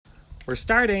We're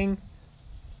starting.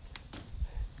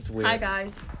 It's weird. Hi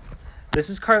guys. This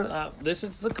is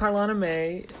the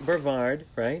Carlona Brevard,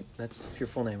 right? That's your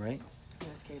full name, right?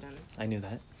 Yes, Kaden. I knew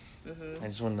that. Mm-hmm. I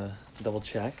just wanted to double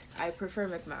check. I prefer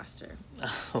McMaster.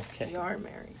 Okay. We are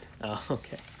married. Oh,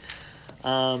 okay.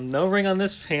 No ring on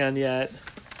this fan yet.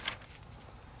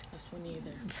 This one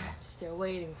either. Still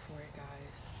waiting for it,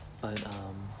 guys.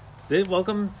 But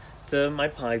welcome to my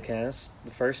podcast.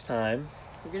 The first time.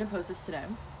 We're gonna post this today.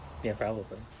 Yeah,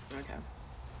 probably. Okay.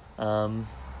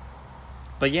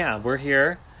 But yeah, we're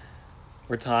here.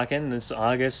 We're talking. This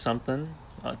August something,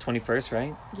 21st,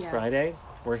 right? Yeah. Friday.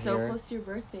 We're so here. Close to your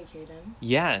birthday, Kaden.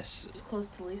 Yes. It's close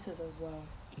to Lisa's as well.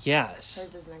 Yes.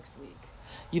 Hers is next week.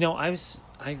 You know, I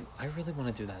really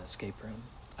want to do that escape room.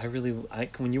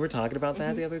 When you were talking about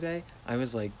that the other day, I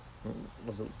was like,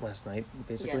 was it last night,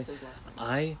 basically? Yes, it was last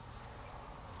night.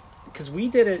 Because we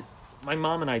did it, my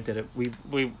mom and I did it. We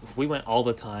went all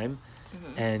the time,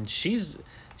 and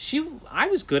I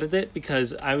was good at it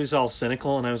because I was all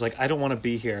cynical and I was like, I don't want to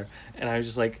be here, and I was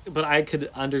just like, but I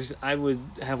would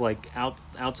have like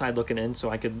outside looking in, so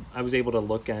I was able to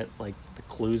look at like the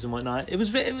clues and whatnot.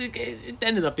 It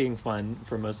ended up being fun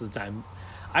for most of the time.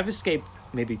 I've escaped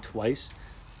maybe twice,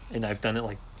 and I've done it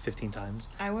like 15 times.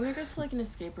 I want to go to like an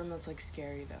escape room that's like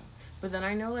scary though, but then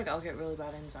I know like I'll get really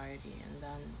bad anxiety and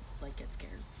then like get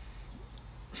scared.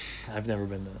 I've never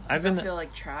been to. I feel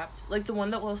like trapped, like the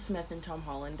one that Will Smith and Tom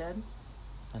Holland did.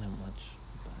 I don't much.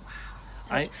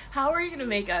 Wow. How are you gonna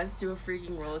make us do a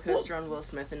freaking roller coaster on Will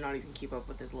Smith and not even keep up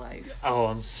with his life? Oh,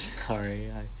 I'm sorry.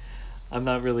 I'm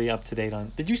not really up to date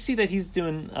on. Did you see that he's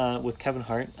doing with Kevin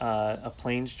Hart a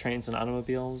planes, trains, and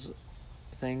automobiles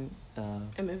thing?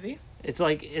 A movie? It's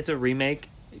a remake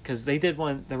because they did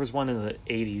one. There was one in the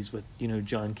 80s with who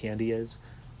John Candy is.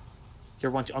 You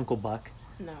ever watch Uncle Buck?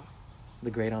 No. The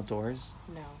Great Outdoors?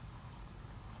 No.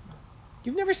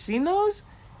 You've never seen those?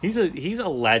 He's a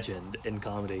legend in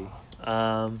comedy.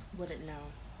 Wouldn't know.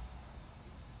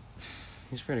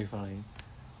 He's pretty funny.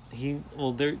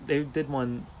 They did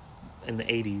one in the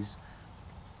 80s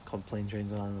called Plane,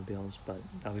 Trains, and Automobiles, but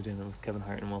now they're doing it with Kevin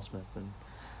Hart and Will Smith, and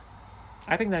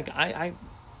I think that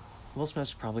Will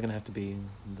Smith's probably gonna have to be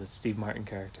the Steve Martin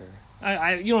character.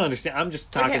 You don't understand. I'm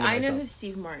just talking to myself. I know who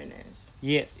Steve Martin is.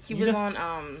 Yeah, he was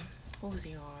on what was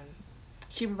he on?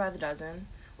 Cheaper by the Dozen,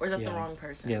 or is that the wrong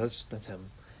person? Yeah, that's him.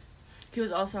 He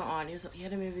was also on. He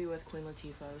had a movie with Queen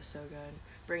Latifah. It was so good.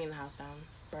 Burning the House Down.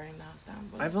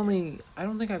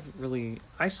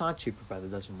 I saw Cheaper by the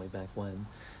Dozen way back when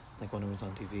it was on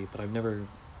TV, but I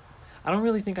don't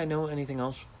really think I know anything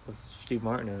else with Steve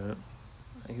Martin in it.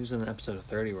 He was in an episode of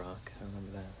 30 Rock. I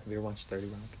remember that. Have you ever watched 30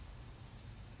 Rock?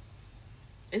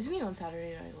 Isn't he on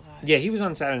Saturday Night Live? Yeah, he was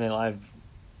on Saturday Night Live.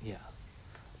 Yeah.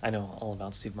 I know all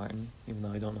about Steve Martin, even though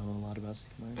I don't know a lot about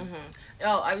Steve Martin. Mm-hmm.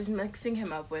 Oh, I was mixing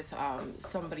him up with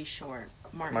somebody short.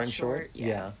 Martin Short?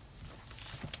 Yeah.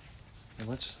 Well,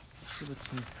 let's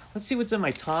see what's in my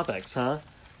topics, huh?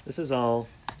 This is all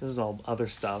other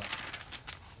stuff.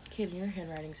 Kid, your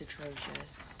handwriting's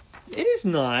atrocious. It is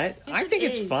not. Yes, I think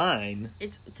it's is. fine.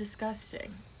 It's disgusting.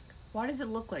 Why does it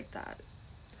look like that?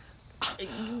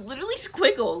 You literally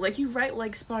squiggle like you write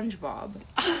like SpongeBob.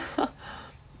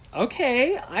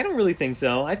 Okay, I don't really think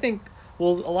so. I think, a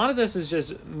lot of this is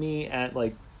just me at,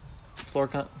 like, floor.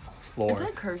 Is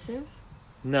that cursive?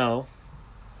 No.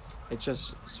 It's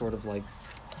just sort of like,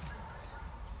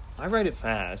 I write it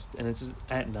fast, and it's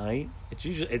at night.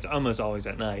 It's almost always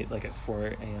at night, like at 4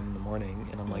 a.m. in the morning,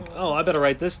 and I'm like, oh, I better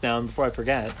write this down before I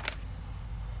forget.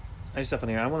 Hey,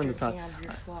 Stephanie, I wanted to talk. Drinking out of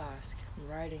your flask,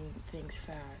 writing things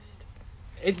fast.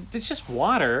 It's just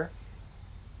water.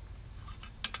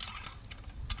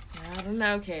 I don't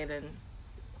know, Kaden.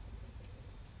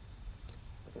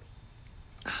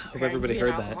 I hope everybody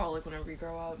heard that. You're an alcoholic whenever you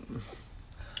grow up.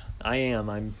 I am.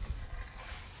 I'm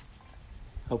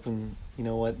hoping. You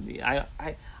know what? I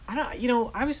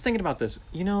don't. I was thinking about this.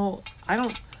 I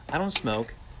don't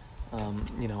smoke. A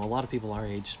lot of people our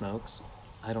age smokes.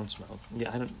 I don't smoke. Yeah,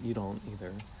 I don't. You don't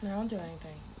either. No, I don't do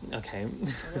anything. Okay. I'm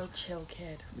a real chill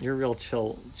kid. You're a real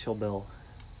chill Bill.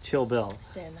 Chill Bill.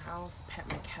 Stay in the house, pet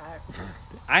my cat.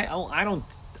 I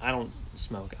don't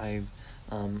smoke.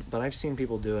 But I've seen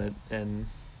people do it, and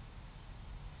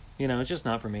it's just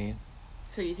not for me.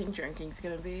 So you think drinking's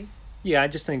gonna be? Yeah, I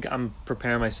just think I'm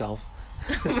preparing myself.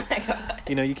 Oh my god.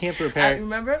 You can't prepare. I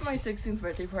remember at my 16th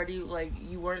birthday party, like,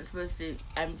 you weren't supposed to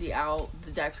empty out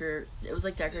it was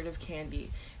like decorative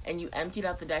candy, and you emptied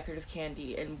out the decorative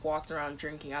candy and walked around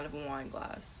drinking out of a wine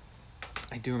glass.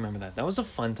 I do remember that. That was a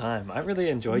fun time. I really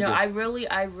enjoyed it. No, I really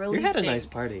You had a nice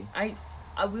party.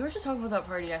 We were just talking about that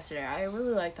party yesterday. I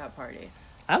really liked that party.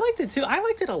 I liked it too. I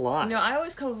liked it a lot. No, I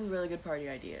always come up with really good party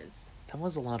ideas. That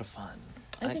was a lot of fun.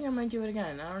 I think I might do it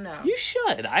again. I don't know. You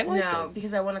should. I liked it. No,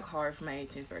 because I won a car for my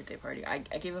 18th birthday party. I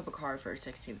gave up a car for a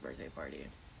 16th birthday party.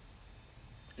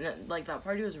 And, like, that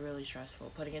party was really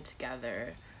stressful, putting it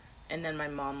together. And then my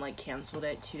mom, like, canceled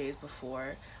it 2 days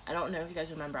before. I don't know if you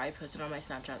guys remember, I posted on my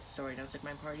Snapchat story, and I was like,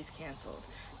 my party's canceled.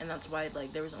 And that's why,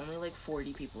 like, there was only, like,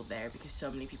 40 people there, because so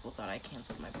many people thought I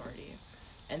canceled my party.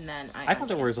 And then I thought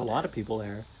there was a lot of people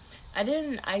there. I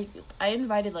didn't. I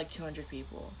invited like 200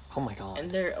 people. Oh my god. And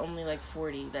there are only like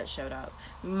 40 that showed up.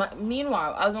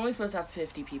 Meanwhile, I was only supposed to have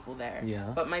 50 people there.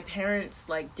 Yeah. But my parents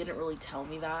like didn't really tell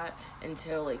me that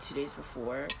until like 2 days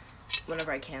before,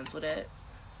 whenever I canceled it.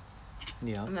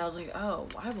 Yeah. And I was like, oh,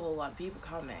 I have a whole lot of people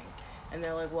coming. And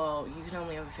they're like, well, you can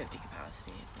only have a 50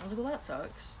 capacity. I was like, well, that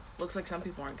sucks. Looks like some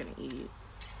people aren't gonna eat.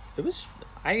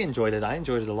 I enjoyed it. I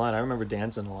enjoyed it a lot. I remember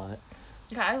dancing a lot.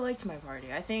 Yeah, I liked my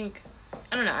party. I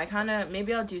don't know,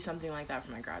 maybe I'll do something like that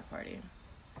for my grad party.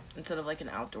 Instead of, like, an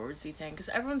outdoorsy thing. Because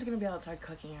everyone's going to be outside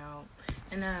cooking out.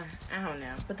 And, I don't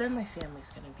know. But then my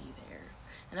family's going to be there.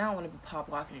 And I don't want to be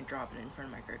pop-locking and dropping it in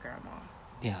front of my great-grandma.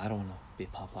 Yeah, I don't want to be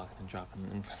pop-locking and dropping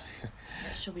it in front of her.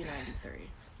 Yeah, she'll be 93.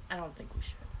 I don't think we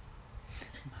should.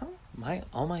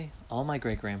 All my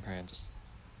great-grandparents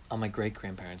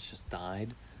just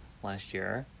died last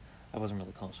year. I wasn't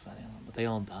really close with any of them, but they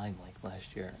all died, like,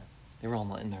 last year. They were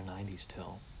all in their 90s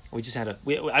too. We just had I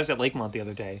was at Lakemont the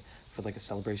other day for like a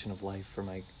celebration of life for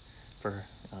my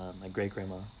great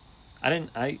grandma.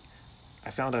 I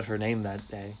found out her name that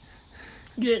day.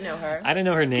 You didn't know her? I didn't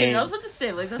know her name. Okay, I was about to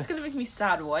say, like, that's gonna make me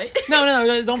sad. What?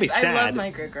 No, don't be sad. I love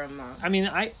my great grandma. I mean,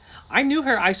 I knew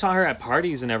her. I saw her at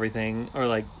parties and everything, or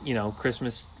like, you know,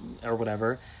 Christmas or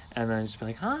whatever, and then just be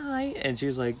like, hi, and she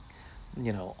was like,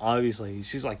 you know, obviously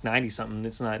she's like 90 something.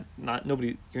 It's not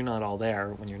nobody. You're not all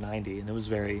there when you're 90, and it was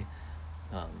very,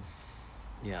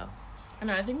 yeah. I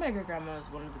know. I think my great grandma is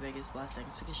one of the biggest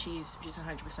blessings because she's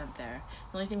 100% there.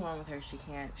 The only thing wrong with her, she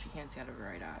can't see out of her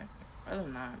right eye. Other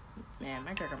than that, man,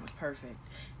 my great grandma's perfect.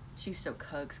 She still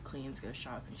cooks, cleans, goes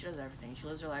shopping. She does everything. She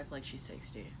lives her life like she's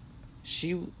 60.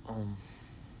 She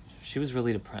was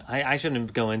really depressed. I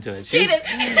shouldn't go into it. She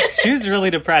was really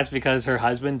depressed because her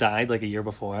husband died like a year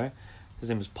before. His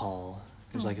name was Paul.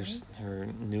 It was like her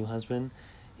new husband.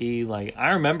 He like,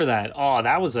 I remember that. Oh,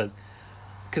 that was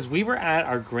because we were at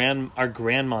our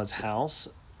grandma's house.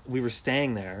 We were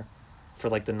staying there for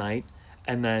like the night,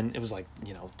 and then it was like,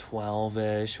 you know,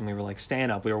 12-ish, and we were like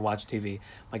staying up. We were watching TV.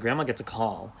 My grandma gets a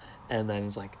call, and then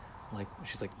it's like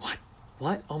she's like,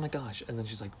 what? Oh my gosh! And then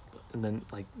she's like, and then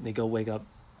like they go wake up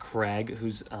Craig,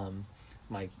 who's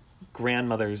my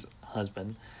grandmother's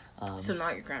husband. So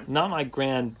not your grandfather. Not my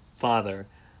grandfather.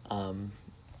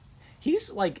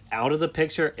 He's like out of the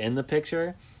picture, in the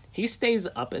picture. He stays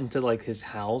up into like his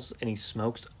house and he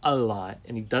smokes a lot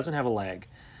and he doesn't have a leg.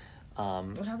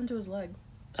 What happened to his leg?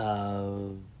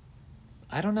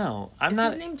 I don't know. Is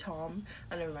his name Tom?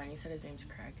 Oh, never mind. He said his name's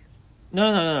Craig.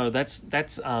 No.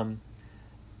 That's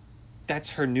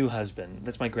her new husband.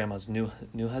 That's my grandma's new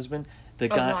husband. The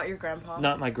guy, not your grandpa?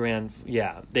 Not my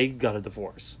yeah, they got a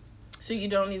divorce. So you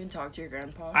don't even talk to your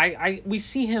grandpa? We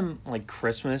see him like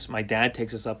Christmas. My dad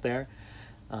takes us up there,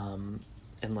 and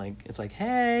like it's like,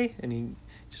 hey, and he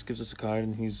just gives us a card,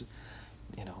 and he's,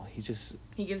 you know, he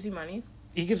gives you money.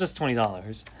 He gives us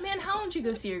 $20. Man, how don't you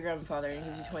go see your grandfather and he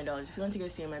gives you $20? If you went to go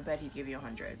see him, I bet he'd give you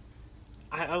 $100.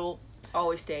 I will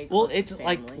always stay. Well, it's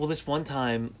like, this one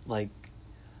time, like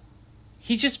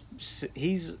he's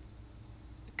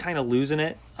kind of losing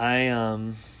it. I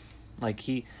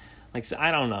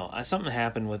don't know. Something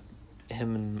happened with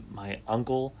him and my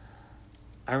uncle.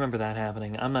 I remember that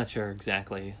happening. I'm not sure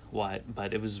exactly what,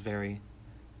 but it was very.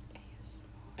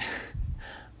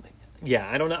 Yeah,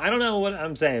 I don't know what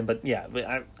I'm saying, but yeah,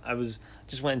 I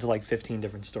just went into like 15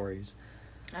 different stories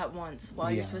at once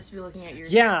while you're supposed to be looking at your.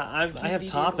 Yeah, I have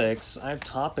topics. I have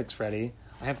topics ready.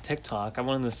 I have TikTok. I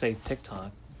wanted to say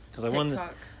TikTok because I wanted.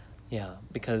 Yeah,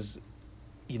 because,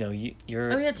 you know,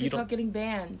 you're. Oh yeah, TikTok getting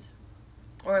banned.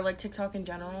 Or, like, TikTok in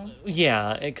general?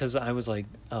 Yeah, because I was like,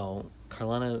 oh,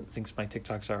 Carlona thinks my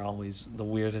TikToks are always the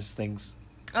weirdest things.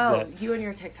 Oh, you and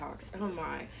your TikToks. Oh,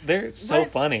 my. They're so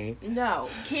funny. No.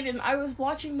 Kaden, I was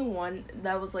watching the one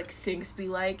that was, like, Sinks Be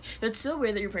Like. That's so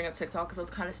weird that you bring up TikTok, because I was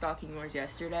kind of stalking yours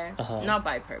yesterday. Uh-huh. Not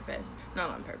by purpose.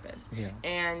 Not on purpose. Yeah.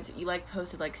 And you, like,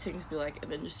 posted, like, Sinks Be Like,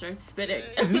 and then just started spitting.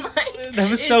 Like, that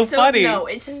was so funny. No,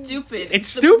 it's stupid. It's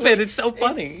stupid. It's so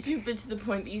funny. It's stupid to the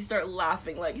point that you start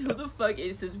laughing, like, who the fuck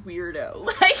is this weirdo?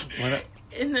 Like...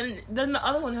 And then the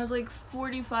other one has like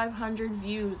 4,500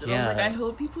 views. And I was like, I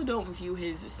hope people don't view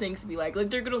his things to be like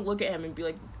they're gonna look at him and be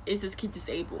like, is this kid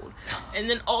disabled? And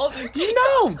then all of your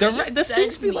TikToks the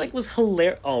things be like was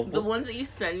hilarious. Oh, the ones that you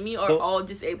send me are all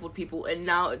disabled people, and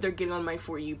now they're getting on my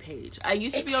For You page. I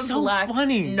used to be on Black.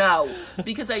 Funny. No,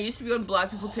 because I used to be on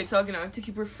Black people TikTok, and I have to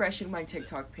keep refreshing my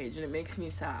TikTok page, and it makes me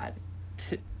sad.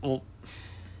 Well,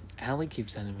 Allie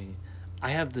keeps sending me. I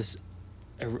have this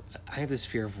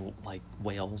fear of like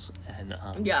whales, and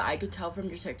yeah, I could tell from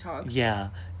your TikTok. Yeah,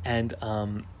 and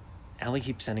Allie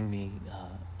keeps sending me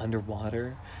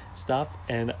underwater stuff,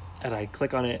 and I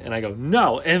click on it and I go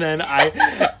no, and then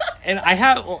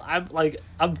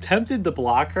I'm tempted to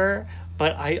block her,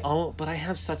 but I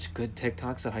have such good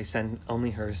TikToks that I send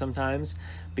only her sometimes,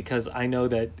 because I know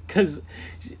that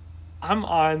I'm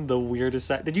on the weirdest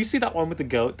side. Did you see that one with the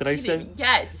goat that I sent?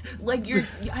 Yes. Like,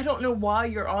 I don't know why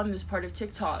you're on this part of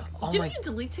TikTok. Didn't you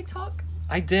delete TikTok?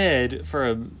 I did for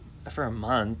a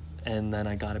month, and then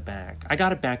I got it back. I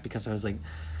got it back because I was like,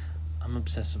 I'm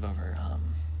obsessive over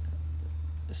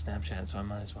Snapchat, so I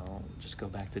might as well just go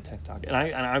back to TikTok. And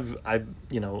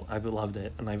I've loved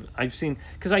it, and I've seen,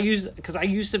 because I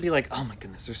used to be like, oh my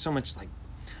goodness, there's so much like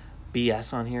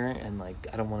BS on here, and like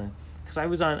I don't want to.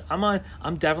 Because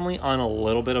I'm definitely on a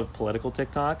little bit of political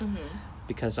TikTok,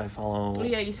 because I follow. Oh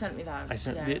yeah, you sent me that. I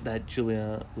sent that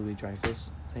Julia Louis-Dreyfus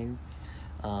thing,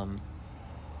 and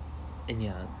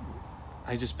yeah,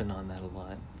 I've just been on that a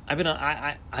lot. I've been on.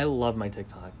 I love my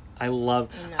TikTok. I love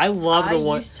the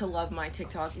one. I used to love my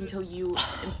TikTok until you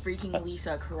and freaking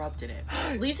Lisa corrupted it.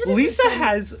 Lisa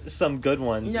has some good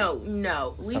ones.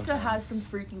 No, Lisa has some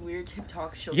freaking weird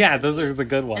TikTok shows. Yeah, those are the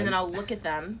good ones. And then I'll look at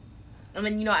them. And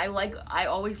then, I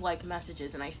always like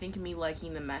messages, and I think me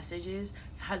liking the messages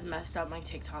has messed up my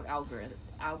TikTok algorithm.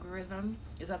 Algorithm?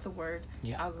 Is that the word?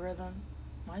 Yeah. Algorithm?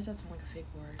 Why does that sound like a fake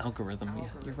word? Algorithm. Yeah,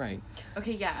 you're right.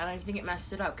 Okay, yeah, and I think it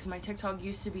messed it up, because my TikTok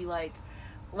used to be like,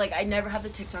 I never had the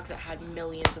TikToks that had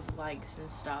millions of likes and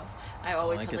stuff. I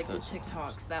always had, the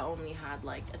TikToks that only had,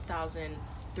 1,000,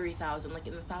 3,000,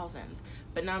 in the thousands.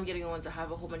 But now I'm getting the ones that have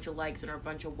a whole bunch of likes and are a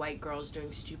bunch of white girls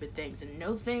doing stupid things. And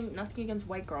nothing against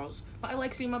white girls, but I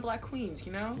like seeing my black queens,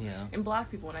 Yeah. And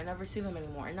black people, and I never see them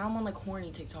anymore. And now I'm on,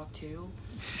 horny TikTok, too.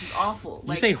 Which is awful.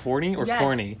 You say horny or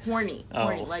corny? Horny. Oh.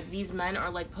 Horny. These men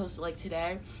are, posted,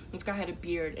 today, this guy had a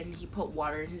beard, and he put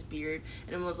water in his beard,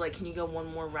 and it was can you go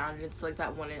one more round? And it's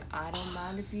that one, I don't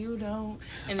mind if you don't.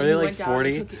 And then he went down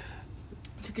 40? and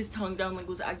took his tongue down,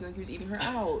 was acting like he was eating her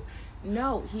out.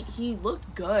 No, he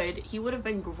looked good. He would have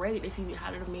been great if he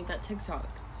hadn't made that TikTok.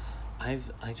 There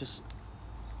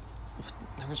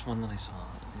was one that I saw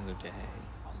the other day.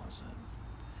 What was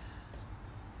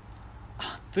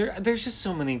it? There's just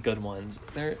so many good ones.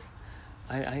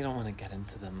 I don't want to get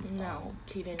into them. No,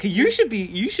 Keaton. You should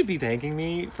be thanking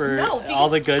me for all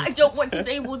the good. I don't want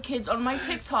disabled kids on my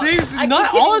TikTok.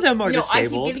 Not all of them are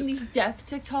disabled. I keep getting these deaf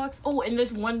TikToks. Oh, and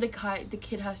there's one the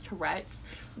kid has Tourette's.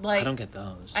 I don't get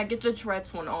those. I get the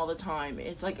Tourette's one all the time.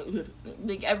 It's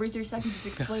every 3 seconds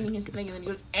he's explaining his thing, and then he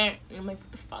goes, and I'm like,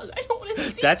 what the fuck? I don't want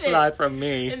to see That's this. not from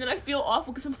me. And then I feel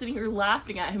awful because I'm sitting here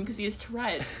laughing at him because he has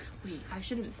Tourette's. Wait, I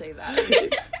shouldn't say that.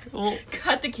 Well,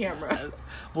 cut the camera.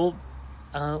 Well,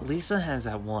 Lisa has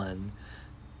that one.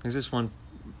 There's this one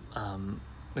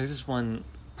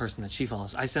person that she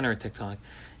follows. I sent her a TikTok.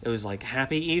 It was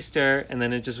Happy Easter, and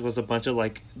then it just was a bunch of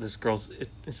this girl's.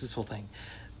 It's this whole thing.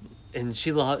 And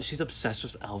she's obsessed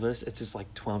with Elvis. It's this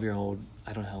 12-year-old,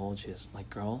 I don't know how old she is,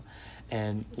 girl.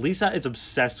 And Lisa is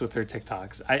obsessed with her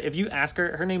TikToks. If you ask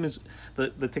her, her name is,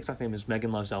 the TikTok name is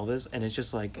Megan Loves Elvis. And it's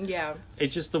just yeah.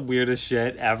 It's just the weirdest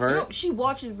shit ever. She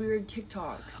watches weird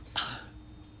TikToks.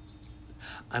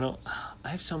 I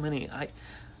have so many. Hold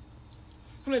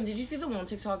on, did you see the one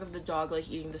TikTok of the dog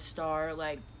eating the star?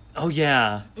 Oh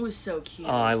yeah. It was so cute.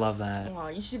 Oh, I love that. Oh,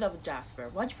 you should do that with Jasper.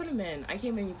 Why'd you put him in? I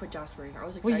came in and you put Jasper in. I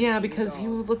was excited. Well, yeah, because he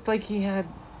looked like he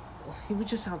was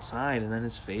just outside, and then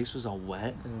his face was all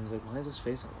wet, and I was like, why is his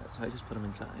face all wet? So I just put him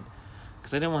inside.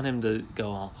 Because I didn't want him to go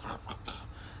all...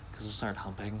 Because he'll start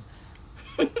humping.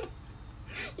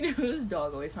 You know whose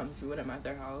dog always humps me when I'm at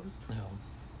their house? No.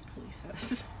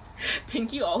 Lisa's.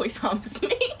 Pinky always humps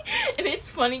me. And it's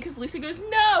funny because Lisa goes,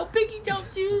 no, Pinky,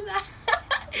 don't do that.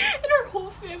 And her whole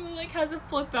family has a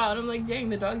flip out. I'm like, dang,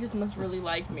 the dog just must really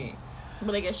like me.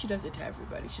 But I guess she does it to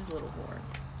everybody. She's a little whore.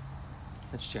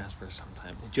 That's Jasper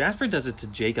sometimes. Jasper does it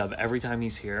to Jacob every time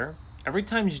he's here. Every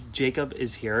time Jacob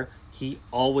is here, he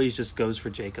always just goes for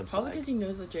Jacob's Probably because he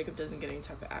knows that Jacob doesn't get any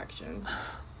type of action.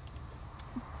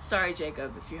 Sorry,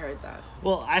 Jacob, if you heard that.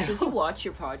 Well, Does he watch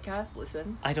your podcast?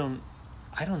 Listen? I don't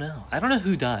I don't know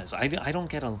who does. I don't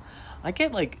get I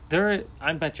get like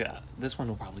I bet you this one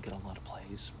will probably get a lot of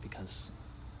plays because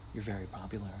you're very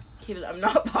popular. Kaden, I'm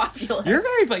not popular.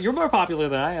 You're more popular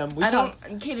than I am.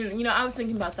 Kaden, I was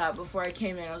thinking about that before I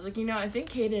came in. I was like, I think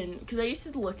Kaden, because I used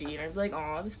to look at you and I'd be like,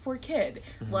 oh, this poor kid.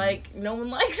 Mm-hmm. Like, no one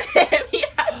likes him. He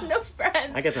has no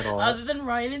friends. I get that a lot. Other than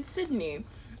Ryan and Sydney.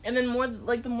 And then the more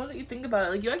that you think about it,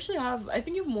 like, you actually I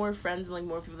think you have more friends and, like,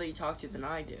 more people that you talk to than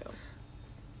I do.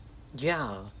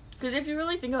 Yeah. Because if you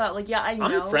really think about it, like, yeah, I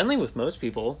know. I'm friendly with most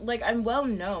people. Like, I'm well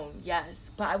known,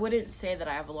 yes. But I wouldn't say that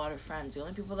I have a lot of friends. The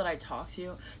only people I talk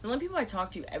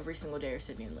to every single day are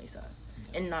Sydney and Lisa.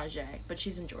 And Najee. But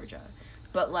she's in Georgia.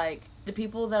 But, like, the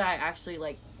people that I actually,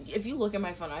 like, if you look at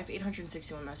my phone, I have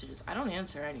 861 messages. I don't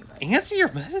answer anybody. Answer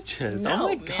your messages? No, oh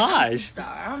my man, gosh.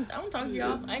 I don't talk to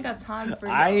y'all. I ain't got time for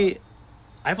y'all. I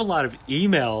have a lot of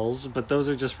emails, but those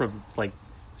are just from, like,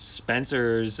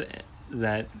 Spencer's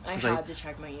that... I had to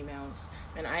check my emails.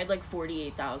 And I had, like,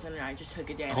 48,000, and I just took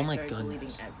a day and I started deleting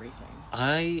everything.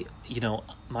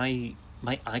 My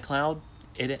iCloud,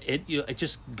 it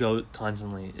just goes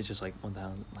constantly. It's just, like,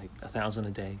 1,000 a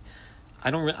day.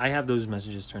 I have those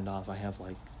messages turned off. I have,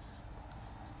 like...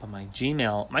 But my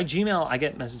Gmail, I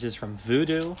get messages from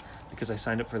Voodoo, because I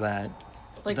signed up for that.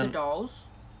 Like the dolls?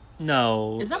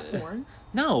 No. Is that porn?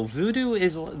 No, Voodoo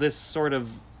is this sort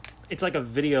of... It's like a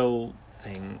video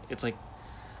thing. It's like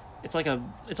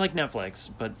Netflix,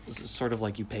 but it's sort of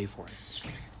like you pay for it.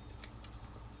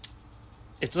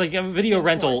 It's like a video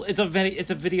rental. It's a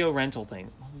video rental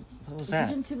thing. What was that?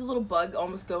 You didn't see the little bug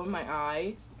almost go in my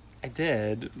eye? I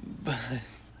did, but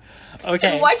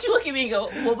okay. And why'd you look at me and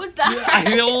go, what was that? Yeah,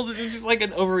 I know, it was just like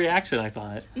an overreaction, I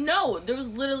thought. No, there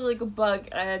was literally like a bug.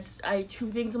 I had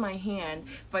two things in my hand.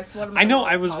 If I swatted my I know,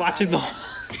 I was watching the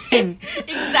whole thing.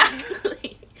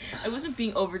 Exactly. I wasn't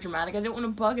being over dramatic. I didn't want a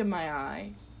bug in my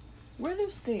eye. Where are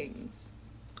those things?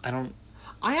 I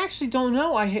actually don't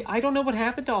know. I don't know what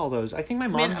happened to all those. I think my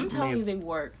mom... Man, I'm telling you, they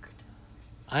worked.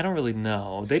 I don't really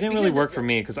know. They didn't really work for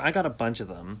me, because I got a bunch of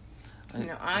them.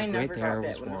 I never got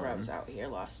bit whenever I was out here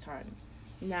last time.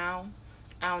 Now,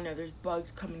 I don't know, there's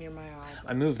bugs coming near my eye.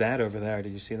 I moved that over there.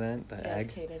 Did you see that? The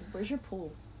egg? Yes, Kaden. Where's your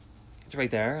pool? It's right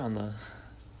there on the...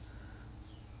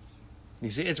 You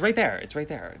see? It's right there. It's right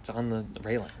there. It's on the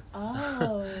railing.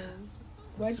 Oh.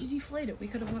 Why'd you deflate it? We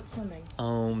could have went swimming.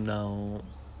 Oh, no.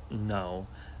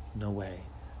 No way.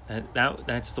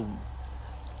 That's the...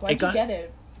 Why'd you get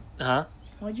it? Huh?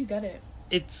 Why'd you get it?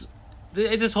 It's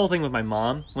this whole thing with my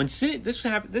mom. When this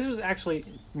was actually,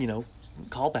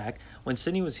 call back. When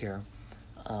Sydney was here,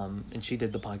 and she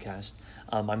did the podcast,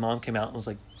 my mom came out and was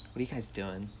like, what are you guys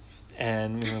doing?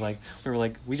 And we were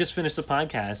like, we just finished the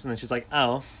podcast. And then she's like,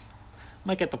 oh,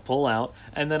 might get the pull out.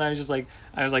 And then I was like,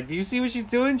 do you see what she's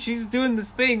doing? She's doing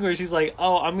this thing where she's like,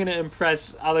 oh, I'm gonna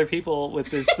impress other people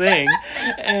with this thing.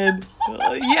 And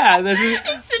yeah, and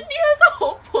Sydney has a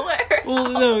whole pull at her well,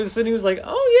 no, Sydney was like,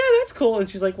 oh yeah, that's cool. And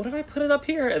she's like, what if I put it up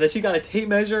here? And then she got a tape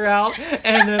measure out.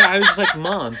 And then I was just like,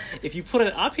 Mom, if you put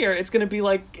it up here, it's gonna be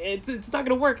like, it's not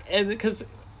gonna work. And because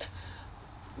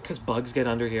bugs get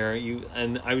under here,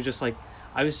 and I was just like,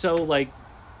 I was so like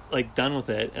done with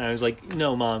it, and I was like,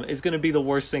 no, Mom, it's gonna be the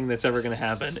worst thing that's ever gonna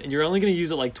happen, and you're only gonna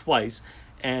use it like twice.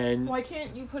 And why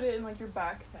can't you put it in like your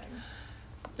back thing?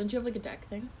 Don't you have like a deck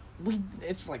thing?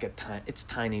 It's like it's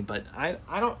tiny, but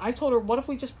I told her, what if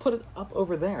we just put it up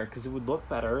over there, because it would look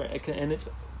better, and it's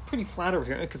pretty flat over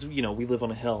here, because we live on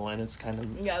a hill, and it's kind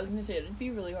of... Yeah, I was gonna say, it'd be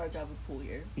really hard to have a pool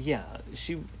here. Yeah,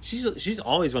 she's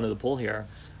always wanted the pool here.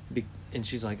 And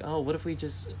she's like, oh, what if we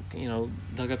just,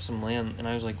 dug up some land? And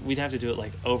I was like, we'd have to do it,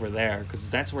 like, over there, because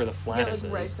that's where the flattest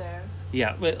is. Right there.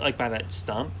 Yeah, like, by that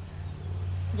stump.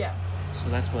 Yeah. So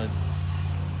that's what...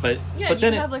 But you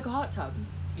then have, like, a hot tub.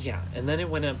 Yeah, and then it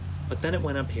went up... But then it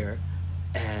went up here,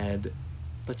 and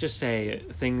let's just say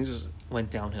things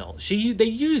went downhill. They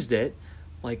used it,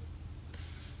 like,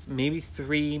 maybe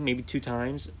 2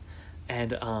 times,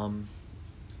 and, and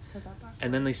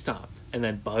then they stopped. And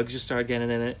then bugs just started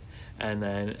getting in it, and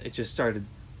then it just started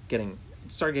getting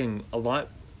a lot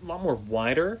more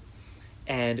wider,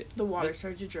 and the water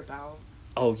started to drip out.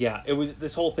 Oh yeah,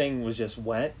 this whole thing was just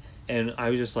wet, and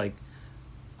I was just like,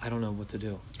 I don't know what to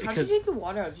do. How did you take the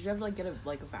water out? Did you have to like get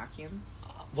a vacuum?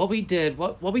 What we did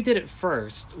at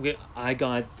first, I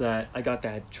got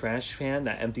that trash can,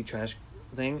 that empty trash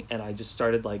thing, and I just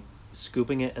started like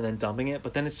scooping it and then dumping it,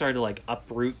 but then it started to like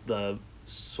uproot the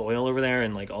soil over there,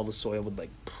 and like all the soil would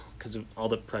like, because all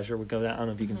the pressure would go down. I don't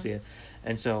know if you can see it.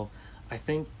 And so I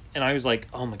think, and I was like,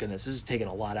 oh my goodness, this is taking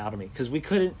a lot out of me, because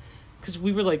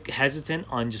we were like hesitant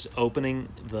on just opening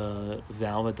the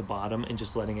valve at the bottom and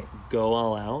just letting it go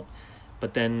all out.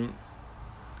 But then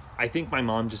I think my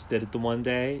mom just did it the one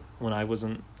day when I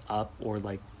wasn't up or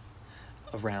like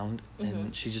around,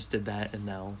 and she just did that, and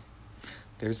now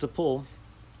there's the pool.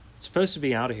 It's supposed to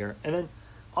be out of here. And then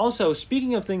also,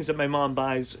 speaking of things that my mom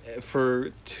buys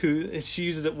she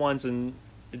uses it once and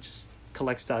it just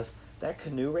collects dust. That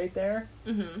canoe right there,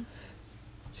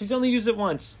 she's only used it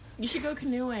once. You should go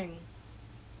canoeing.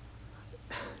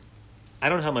 I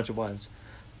don't know how much it was.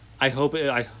 I hope it.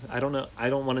 I don't know.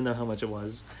 I don't want to know how much it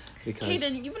was because.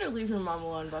 Kaden, you better leave your mom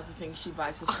alone about the things she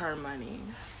buys with her money.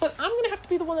 But I'm gonna have to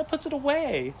be the one that puts it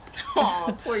away.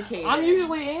 Aw, poor Kaden. I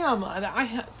usually am.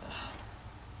 I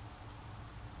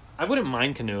wouldn't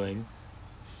mind canoeing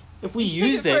if we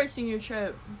used take it it. for a senior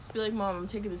trip. Just be like, Mom, I'm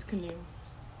taking this canoe.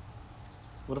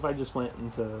 What if I just went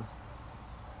into?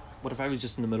 What if I was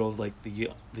just in the middle of like the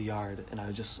yard and I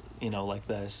was just like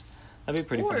this? That'd be a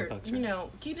pretty funny picture.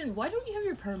 Kaden, why don't you have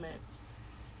your permit?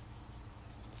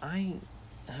 I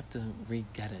have to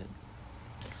re-get it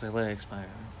because I let it expire.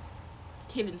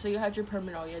 Kaden, so you had your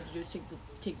permit. All you had to do was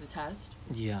take the test.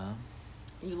 Yeah.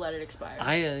 You let it expire.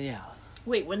 Yeah.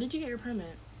 Wait, when did you get your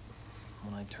permit?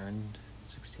 When I turned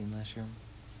 16 last year.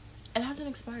 It hasn't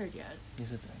expired yet.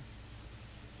 Yes, it did.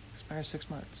 Expires 6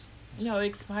 months. No, it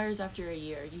expires after a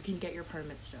year. You can get your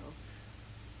permit still.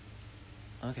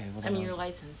 Okay. Well, I mean, your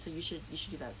license, so you should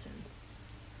do that soon.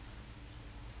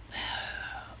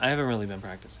 I haven't really been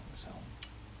practicing, so.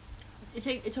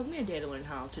 It took me a day to learn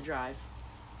how to drive.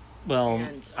 Well,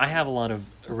 I have a lot of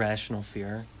irrational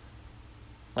fear.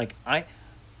 Like,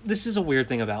 this is a weird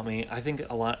thing about me. I think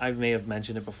I may have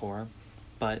mentioned it before,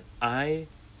 but I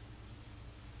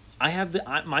have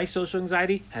my social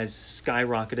anxiety has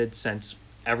skyrocketed since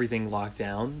everything locked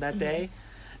down that day.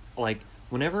 Like,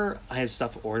 whenever I have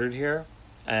stuff ordered here,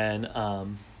 and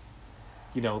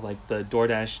like the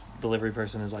DoorDash delivery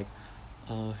person is like,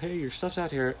 hey, your stuff's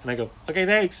out here, and I go, okay,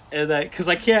 thanks, and then because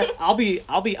I can't, I'll be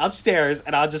upstairs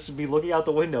and I'll just be looking out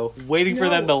the window waiting for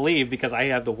them to leave because I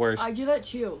have the worst. I do that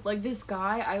too. Like this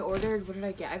guy, I ordered, what did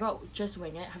I get? I got Just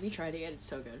Wing It. Have you tried it yet? It's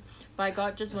so good. But I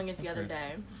got Just Wing It the other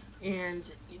day,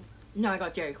 and no, I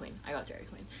got Dairy Queen.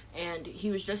 And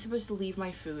he was just supposed to leave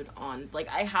my food on. Like,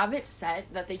 I have it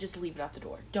set that they just leave it at the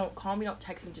door. Don't call me, don't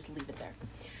text me, just leave it there.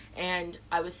 And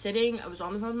I was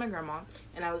on the phone with my grandma,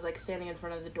 and I was, like, standing in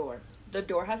front of the door. The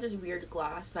door has this weird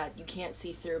glass that you can't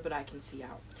see through, but I can see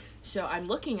out. So I'm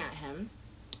looking at him,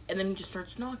 and then he just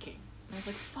starts knocking. And I was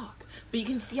like, fuck. But you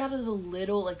can see out of the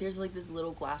little, like, there's, like, this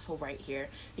little glass hole right here.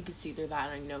 You can see through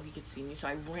that, and I know he could see me. So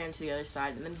I ran to the other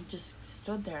side, and then he just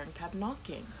stood there and kept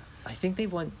knocking. I think they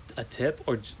want a tip,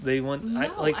 or they want... No,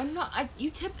 I'm not.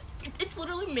 You tip... It's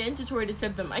literally mandatory to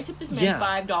tip them. I tipped this man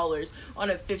 $5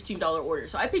 on a $15 order.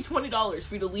 So I paid $20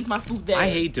 for you to leave my food there. I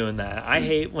hate doing that. I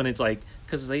hate when it's like...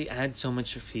 Because they add so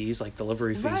much fees, like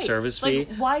delivery fee, service fee.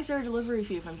 Like, why is there a delivery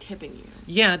fee if I'm tipping you?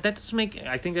 Yeah, that doesn't make...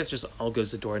 I think that just all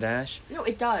goes to DoorDash. No,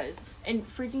 it does. And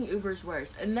freaking Uber's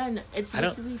worse. And then it's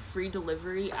supposed to be free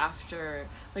delivery after,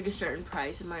 like, a certain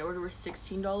price. And my order was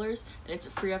 $16. And it's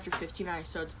free after $15. And I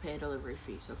still have to pay a delivery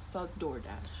fee. So fuck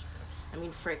DoorDash. I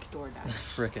mean, frick DoorDash.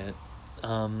 Frick it.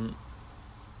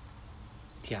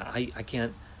 Yeah, I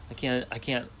can't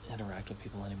interact with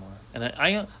people anymore.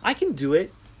 And I can do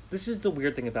it. This is the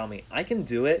weird thing about me. I can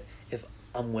do it if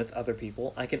I'm with other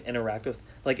people. I can interact with,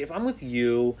 like, if I'm with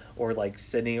you or like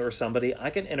Sydney or somebody, I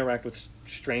can interact with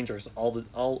strangers all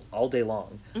day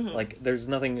long. Mm-hmm. Like, there's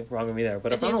nothing wrong with me there.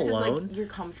 But if I'm alone, like, you're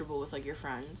comfortable with like your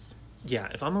friends. Yeah,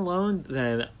 if I'm alone,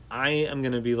 then I am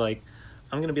gonna be like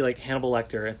Hannibal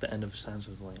Lecter at the end of Silence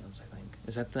of the Lambs. I think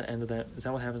is that the end of that. Is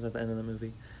that what happens at the end of the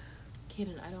movie?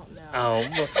 Kaden, I don't know. Oh.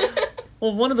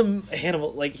 Well, one of them,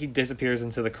 Hannibal, like, he disappears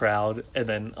into the crowd, and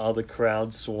then all the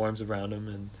crowd swarms around him,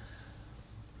 and...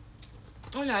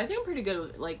 Oh, no, I think I'm pretty good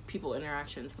with, like, people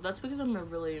interactions, but that's because I'm a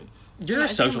really... You're a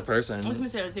social person. I was gonna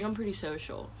say, I think I'm pretty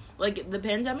social. Like, the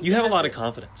pandemic... You have a lot of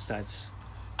confidence, that's...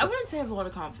 I wouldn't say I have a lot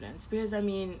of confidence, because, I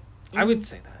mean... I would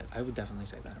say that. I would definitely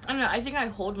say that. I don't know, I think I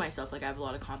hold myself like I have a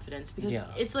lot of confidence, because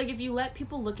it's like, if you let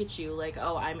people look at you like,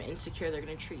 oh, I'm insecure, they're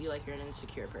gonna treat you like you're an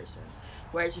insecure person.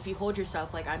 Whereas if you hold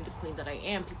yourself like I'm the queen that I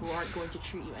am, people aren't going to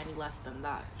treat you any less than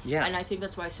that. Yeah. And I think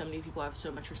that's why so many people have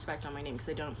so much respect on my name, because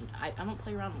I don't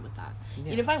play around with that.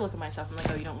 Yeah. And if I look at myself, I'm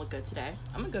like, oh, you don't look good today,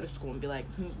 I'm gonna go to school and be like,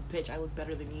 bitch, I look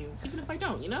better than you. Even if I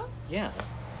don't, you know? Yeah.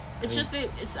 It's just that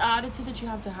it's the attitude that you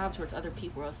have to have towards other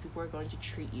people, or else people are going to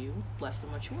treat you less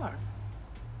than what you are.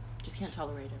 Just can't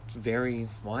tolerate it. It's very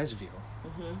wise of you.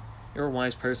 Mm-hmm. You're a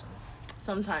wise person.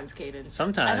 Sometimes, Kaden.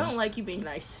 Sometimes. I don't like you being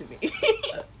nice to me.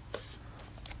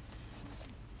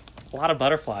 A lot of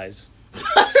butterflies.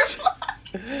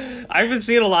 I've been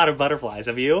seeing a lot of butterflies.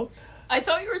 Have you? I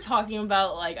thought you were talking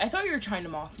about, like, I thought you were trying to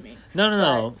mock me.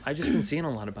 No. I've just been seeing a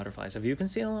lot of butterflies. Have you been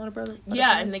seeing a lot of butterflies?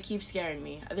 Yeah, and they keep scaring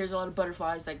me. There's a lot of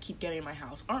butterflies that keep getting in my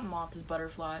house. Aren't moths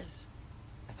butterflies?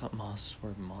 I thought moths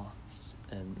were moths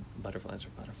and butterflies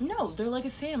were butterflies. No, they're like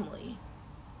a family.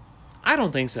 I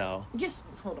don't think so. Yes,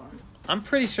 hold on. I'm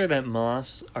pretty sure that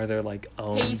moths are their, like,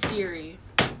 own... Hey, Siri.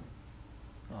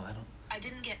 Oh, I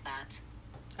didn't get that.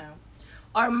 Oh.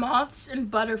 Are moths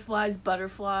and butterflies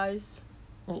butterflies?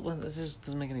 Well, this just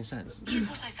doesn't make any sense. Here's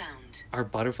what I found. Are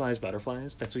butterflies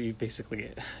butterflies? That's what you basically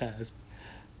asked.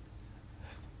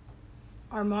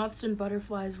 Are moths and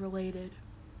butterflies related?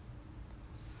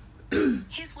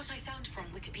 Here's what I found from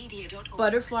Wikipedia.org.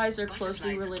 Butterflies are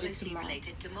closely related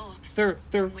to moths. They're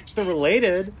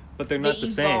related, but they're not the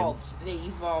same. They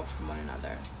evolved from one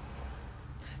another.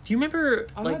 Do you remember?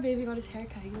 Oh, my baby got his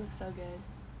haircut. He looks so good.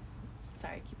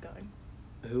 Sorry, keep going.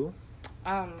 Who?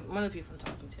 One of the people I'm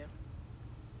talking to.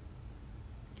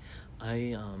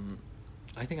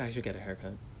 I think I should get a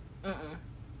haircut. Mm-mm.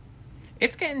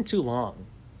 It's getting too long.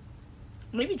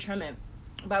 Maybe trim it,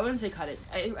 but I wouldn't say cut it.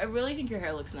 I really think your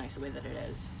hair looks nice the way that it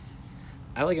is.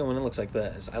 I like it when it looks like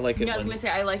this. I like it. I was gonna say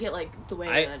I like it like the way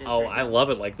that it is. Oh, right I now. love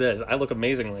it like this. I look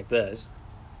amazing like this.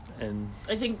 And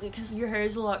I think because your hair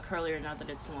is a lot curlier now that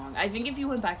it's long. I think if you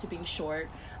went back to being short,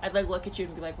 I'd like look at you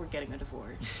and be like, "We're getting a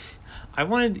divorce." I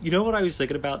wanted. You know what I was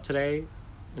thinking about today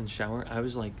in the shower? I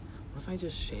was like, "What if I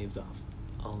just shaved off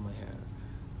all my hair?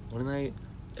 What if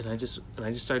I just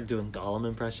started doing Gollum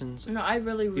impressions?" No, I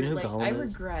really Do you know who like. Gollum I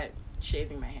is? regret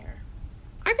shaving my hair.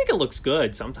 I think it looks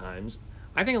good sometimes.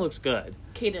 I think it looks good.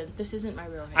 Kaden, this isn't my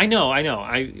real hair. I know.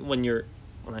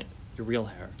 Your real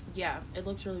hair. Yeah, it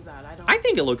looks really bad. I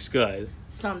think it looks good.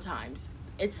 Sometimes.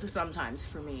 It's the sometimes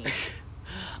for me.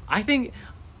 I think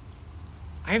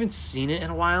I haven't seen it in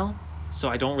a while, so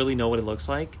I don't really know what it looks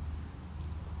like.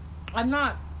 I'm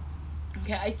not...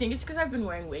 Okay, I think it's because I've been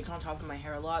wearing wigs on top of my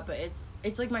hair a lot, but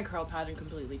it's like my curl pattern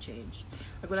completely changed.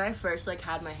 Like, when I first, like,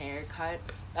 had my hair cut,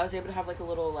 I was able to have, like, a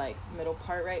little, like, middle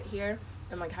part right here,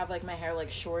 and, like, have, like, my hair, like,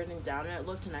 shortened down, and it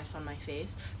looked nice on my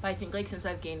face. But I think, like, since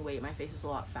I've gained weight, my face is a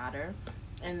lot fatter.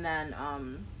 And then,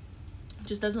 it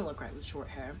just doesn't look right with short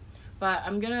hair. But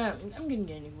I'm gonna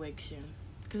get a new wig soon.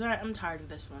 Because I'm tired of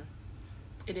this one.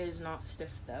 It is not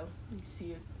stiff, though. You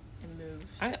see it moves.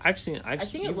 I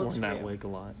think it looks worn that real. wig a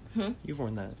lot. You've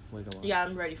worn that wig a lot. Yeah,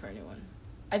 I'm ready for a new one.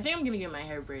 I think I'm gonna get my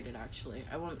hair braided, actually.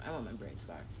 I want my braids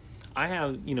back. I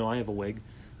have a wig.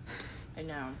 I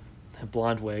know. A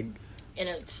blonde wig. And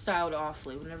it's styled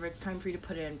awfully. Whenever it's time for you to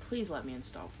put it in, please let me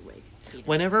install the wig.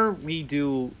 Whenever we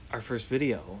do our first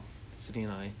video, Cindy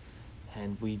and I,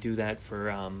 and we do that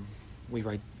for we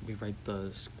write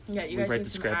the yeah, you we guys write need the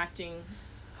some script. acting.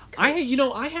 I've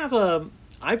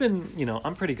been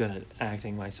I'm pretty good at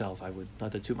acting myself. I would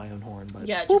not to toot my own horn, but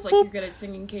Yeah, just like you're good at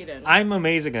singing, Kaden. I'm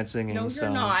amazing at singing. No, you're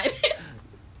so not.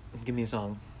 Give me a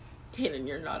song. Kaden,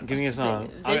 you're not. Give me a song.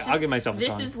 I'll give myself a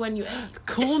song. This is when you.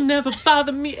 Cool never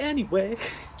bother me anyway.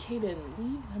 Kaden,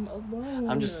 leave them alone.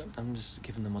 I'm just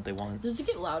giving them what they want. Does it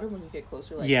get louder when you get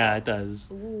closer? Like yeah, that? it does.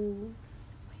 Ooh.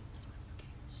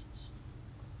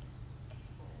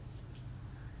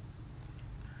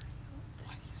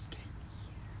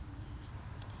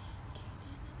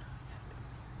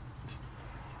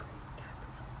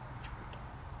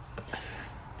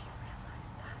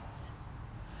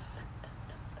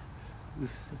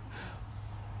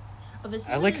 Oh, this is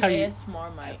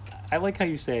ASMR mic. I like how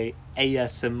you say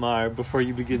ASMR before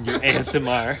you begin your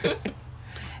ASMR.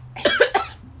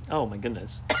 Oh my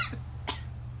goodness.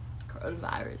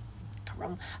 Coronavirus.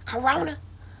 Corona.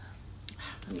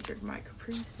 Let me drink my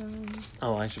Capri Sun.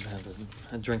 Oh, I should have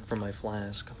a drink from my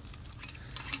flask.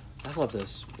 I love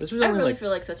this. This was I only really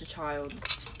feel like such a child.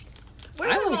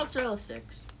 Where's my mozzarella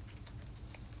sticks?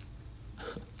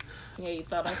 Yeah, you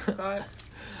thought I forgot?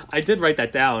 I did write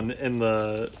that down in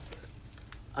the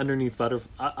underneath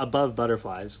above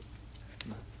butterflies.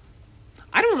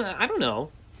 I don't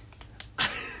know.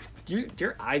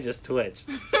 Your eye just twitched.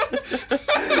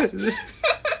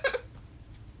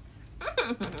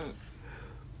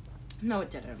 No, it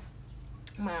didn't.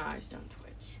 My eyes don't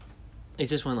twitch. It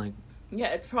just went like.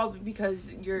 Yeah, it's probably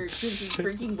because you're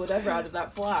drinking whatever out of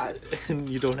that flask. And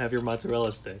you don't have your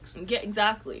mozzarella sticks. Yeah,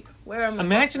 exactly. Where am I?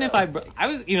 Imagine if I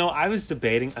was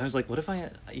debating. I was like, what if I,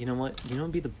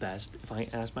 it'd be the best if I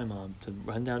asked my mom to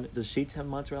run down. Does Sheetz have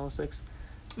mozzarella sticks?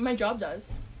 My job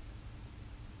does.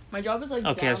 My job is like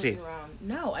oh, down KFC. and around.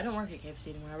 No, I don't work at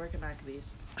KFC anymore. I work at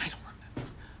Maccabee's. I don't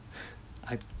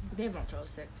remember. They have mozzarella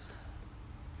sticks.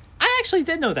 I actually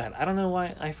did know that. I don't know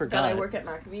why I forgot. That I work at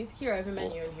Maccabee's. Here, I have a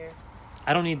menu in here.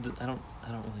 I don't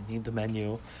really need the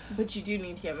menu. But you do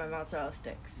need to get my mozzarella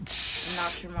sticks.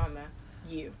 Not your mama.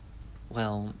 You.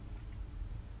 Well,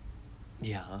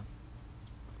 yeah.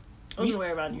 Only way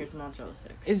around here's mozzarella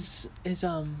sticks.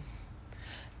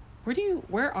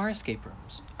 Where are escape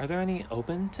rooms? Are there any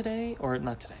open today? Or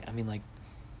not today? I mean, like,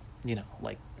 you know,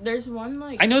 like... There's one,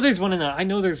 like... I know there's one I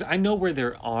know where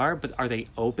there are, but are they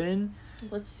open?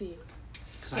 Let's see.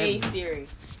 Hey, Siri.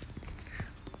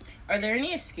 Are there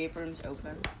any escape rooms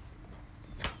open?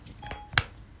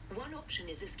 One option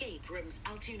is escape rooms,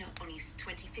 Altoona on East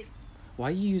 25th. Why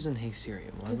are you using Hey Siri?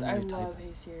 Because I love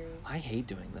Hey Siri. I hate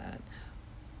doing that.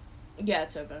 Yeah,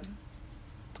 it's open.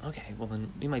 Okay, well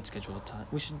then we might schedule a time.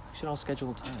 We should all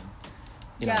schedule a time.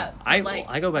 You yeah, know,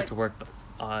 I go back to work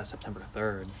September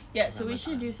 3rd. Yeah, so we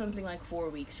should do something like 4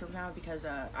 weeks from now because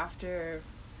after,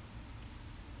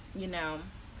 you know,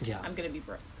 I'm gonna be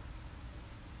broke.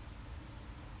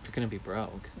 You're gonna be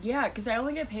broke? Yeah, because I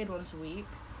only get paid once a week.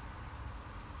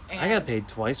 I got paid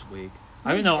twice a week.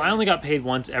 I only got paid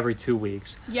once every 2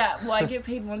 weeks. Yeah, well, I get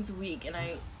paid once a week, and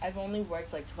I've only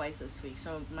worked, like, twice this week,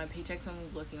 so my paycheck's only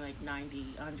looking like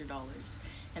 $90, $100.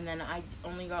 And then I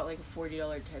only got, like, a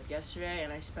 $40 tip yesterday,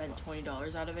 and I spent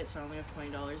 $20 out of it, so I only have $20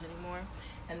 anymore.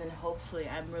 And then hopefully,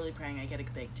 I'm really praying I get a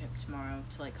big tip tomorrow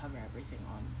to, like, cover everything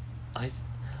on.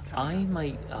 I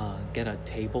might get a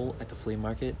table at the flea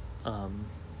market.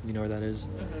 You know where that is?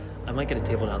 Mm-hmm. I might get a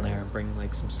table down there and bring,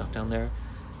 like, some stuff down there.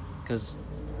 Because,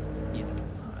 you know,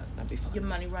 that'd be fun. Your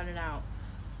money running out.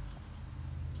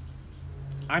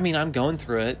 I mean, I'm going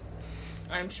through it.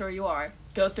 I'm sure you are.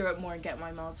 Go through it more and get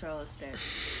my mozzarella sticks.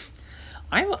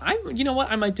 You know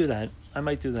what? I might do that.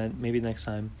 Maybe next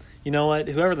time. You know what?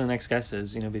 Whoever the next guest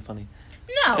is, you know, it'd be funny.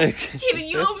 No. Keaton,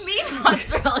 you owe me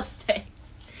mozzarella sticks.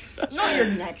 Not your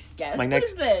next guest. What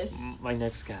is this? My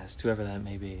next guest, whoever that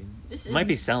may be. Might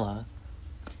be Stella.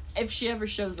 If she ever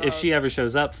shows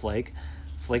up, Flake.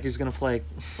 Flaker's gonna flake.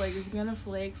 Flaker's gonna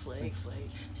flake.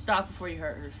 Stop before you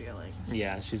hurt her feelings.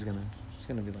 Yeah, she's gonna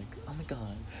be like, oh my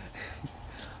god.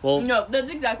 Well, no, that's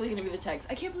exactly gonna be the text.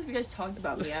 I can't believe you guys talked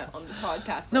about me on the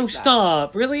podcast. No,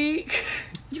 stop! Really?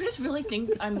 You guys really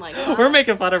think I'm like? We're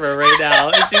making fun of her right now,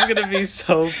 and she's gonna be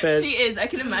so pissed. She is. I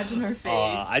can imagine her face.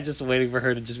 I'm just waiting for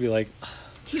her to just be like,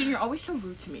 Keaton, you're always so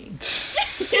rude to me.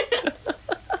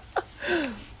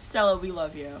 Stella, we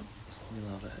love you.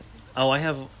 We love it. Oh, I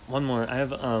have one more. I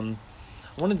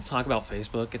wanted to talk about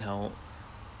Facebook and how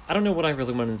I don't know what I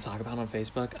really wanted to talk about on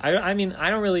Facebook. I mean, I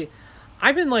don't really.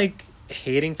 I've been like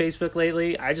hating Facebook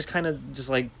lately. I just kind of just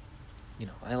like, you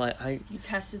know, You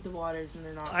tested the waters and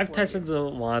they're not. I've tested the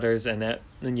waters and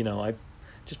you know, I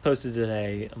just posted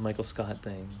today a Michael Scott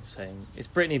thing saying it's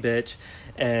Britney, bitch,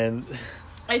 and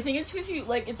I think it's because you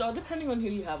like. It's all depending on who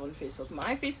you have on Facebook.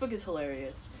 My Facebook is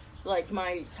hilarious. Like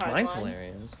my timeline. Mine's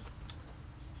hilarious.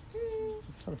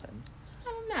 Sometimes. I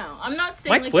don't know. I'm not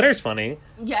saying my Twitter's funny.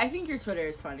 Yeah, I think your Twitter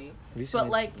is funny. Have you seen my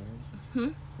Twitter?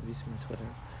 Have you seen my Twitter?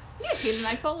 Yeah,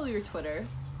 Kaden, I follow your Twitter.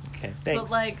 Okay, thanks.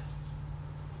 But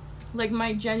like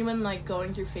my genuine like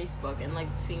going through Facebook and like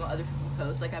seeing what other people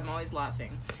post, like I'm always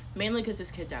laughing, mainly because this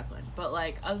kid Declan. But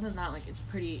like other than that, like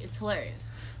it's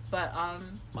hilarious. But I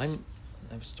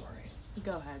have a story.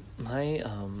 Go ahead.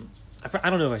 I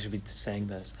don't know if I should be saying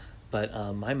this, but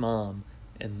my mom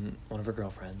and one of her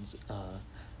girlfriends,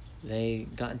 they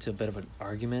got into a bit of an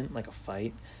argument, like a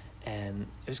fight, and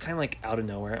it was kind of like out of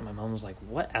nowhere, and my mom was like,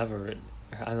 whatever,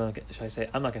 I don't know, should I say,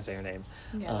 I'm not going to say her name.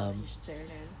 Yeah, you should say her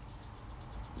name.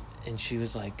 And she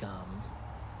was like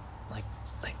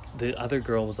the other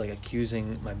girl was like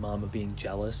accusing my mom of being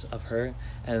jealous of her,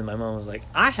 and my mom was like,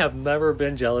 I have never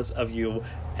been jealous of you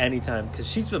anytime, because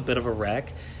she's a bit of a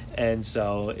wreck, and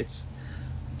so it's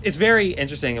very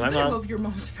interesting. And I hope your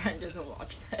mom's friend doesn't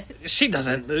watch that. She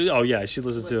doesn't. Oh yeah, she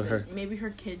listens to her. Maybe her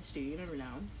kids do. You never know.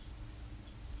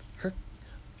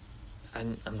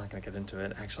 I'm not gonna get into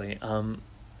it actually.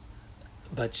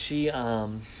 But she my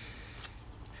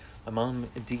mom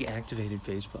deactivated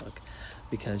Facebook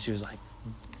because she was like,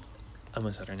 I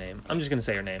almost said her name. I'm just gonna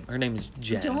say her name. Her name is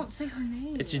Jen. Don't say her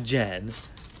name. It's Jen.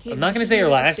 I'm not gonna say her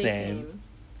last name.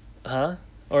 Huh?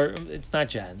 Or it's not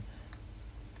Jen.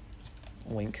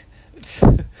 Wink.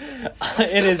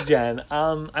 It is Jen.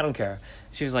 I don't care.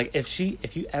 She was like, if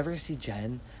you ever see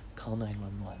Jen, call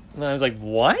 911. And I was like,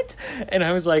 what? And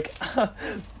I was like,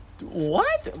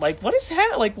 what? Like, what is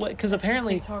that? Like, what? Because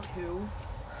apparently TikTok who?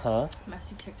 Huh?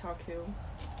 Messy TikTok who?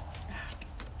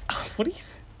 What do you?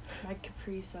 My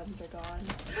Capri Suns are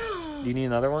gone. Do you need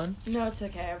another one? No, it's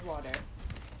okay. I have water.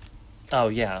 Oh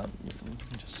yeah.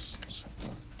 Just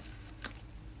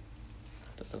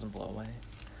that doesn't blow away.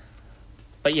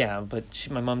 But yeah,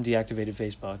 my mom deactivated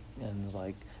Facebook and was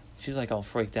like, she's like all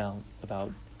freaked out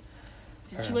about.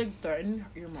 Did she like threaten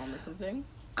your mom or something?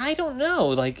 I don't know.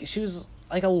 Like she was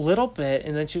like a little bit,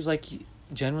 and then she was like,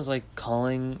 Jen was like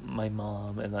calling my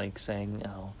mom and like saying,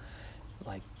 "Oh,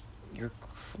 like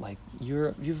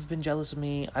you've been jealous of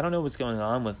me." I don't know what's going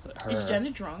on with her. Is Jen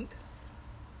a drunk?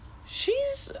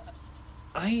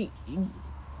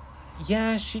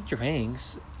 Yeah, she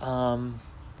drinks.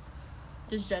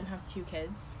 Does Jen have 2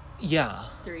 kids? Yeah.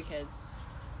 3 kids?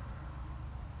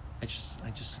 I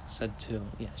just said 2.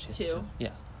 Yeah, she has 2? 2.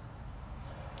 Yeah.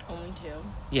 Only 2?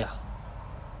 Yeah.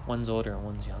 One's older and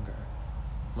one's younger.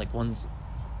 Like, one's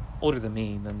older than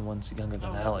me, and then one's younger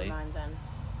than Allie. Never mind then.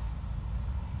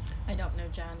 I don't know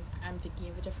Jen. I'm thinking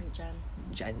of a different Jen.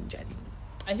 Jen.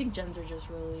 I think Jens are just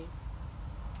really...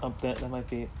 Oh, that might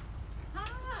be...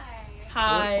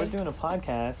 Hi. We're doing a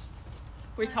podcast.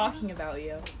 We're talking about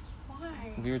you.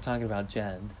 Why? We were talking about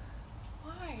Jen.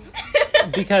 Why?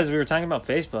 Because we were talking about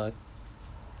Facebook.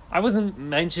 I wasn't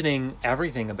mentioning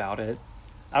everything about it.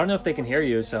 I don't know if they can hear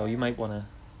you, so you might want to...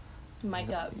 Mic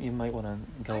up. You might want to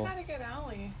go... I gotta get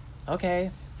Allie.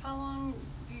 Okay. How long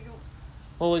do you...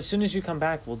 Well, as soon as you come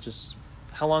back, we'll just...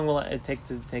 How long will it take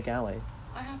to take Allie?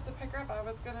 I have to pick her up. I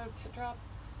was gonna drop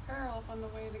her off on the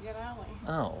way to get Allie.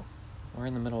 Oh. We're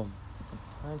in the middle of the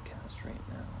podcast right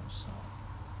now, so...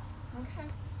 Okay.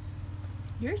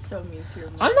 You're so mean to your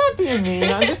mom. I'm not being mean.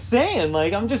 I'm just saying.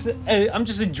 Like, I'm just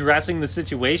addressing the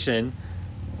situation.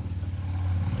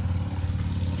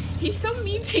 He's so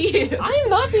mean to you. I'm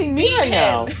not being mean right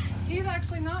now. He's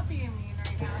actually not being mean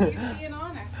right now. He's being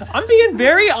honest. I'm being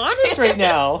very honest right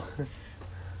now.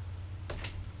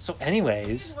 So, He's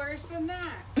anyways. worse than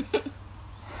that.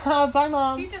 Bye,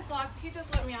 Mom. He just let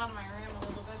me out of my room a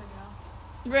little bit ago.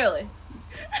 Really?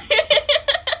 I'll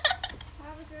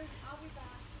be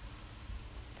back.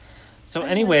 So,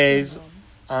 anyways,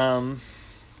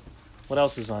 what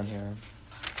else is on here?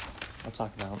 I'll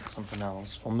talk about something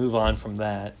else. We'll move on from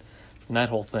that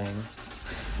whole thing.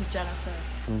 Jennifer.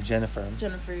 From Jennifer.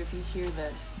 Jennifer, if you hear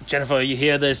this. Jennifer, you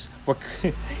hear this?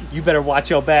 You better watch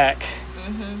your back.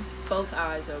 Mm-hmm. Both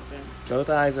eyes open. Both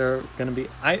eyes are gonna be.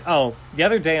 The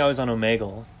other day I was on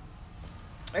Omegle.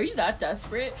 Are you that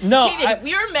desperate? No, Kaden,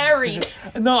 we are married.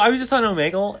 No, I was just on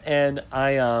Omegle, and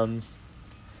it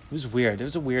was weird. It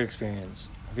was a weird experience.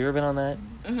 Have you ever been on that?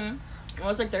 Mm-hmm. I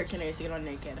was like 13. I used to get on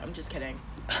naked. I'm just kidding.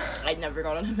 I never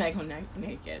got on a Omegle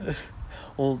naked.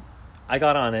 Well, I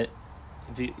got on it.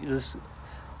 If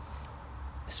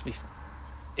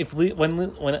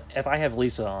I have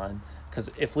Lisa on,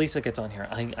 because if Lisa gets on here,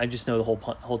 I just know the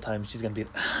whole time she's gonna be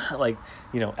like,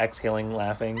 exhaling,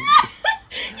 laughing.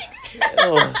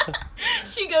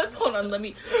 She goes, hold on, let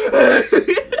me.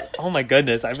 Oh my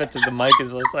goodness! I bet the mic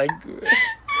is just like.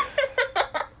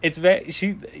 It's very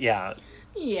yeah.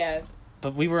 Yeah.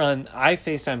 But I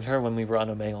FaceTimed her when we were on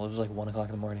Omegle. It was like 1:00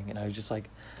 in the morning, and I was just like,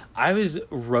 I was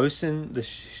roasting the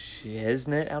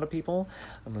shiznit out of people.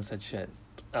 I almost said shit.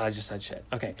 I just said shit.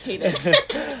 Okay.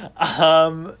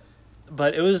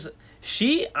 But it was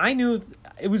I knew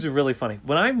it was really funny.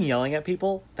 When I'm yelling at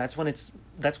people, that's when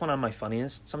I'm my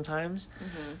funniest sometimes.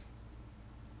 Mm-hmm.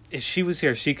 If she was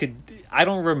here, she could. I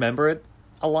don't remember it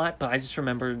a lot, but I just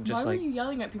remember just Why like. were you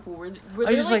yelling at people? Were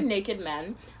there just like naked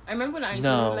men? I remember when I used to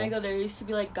go to Omega, there used to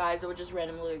be like guys that would just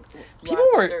randomly.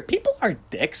 People are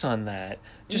dicks on that.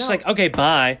 Just like, okay,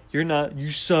 bye.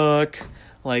 You suck.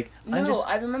 Like, no,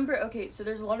 I remember. Okay, so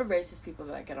there's a lot of racist people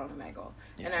that I get on Omegle,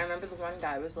 and I remember the one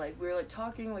guy was like, we were like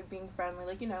talking, like being friendly,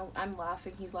 like I'm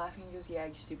laughing, he's laughing, he goes, yeah,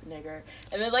 you stupid nigger,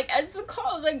 and then like ends the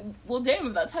call. I was like, well, damn,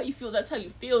 if that's how you feel, that's how you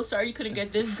feel. Sorry you couldn't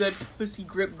get this good pussy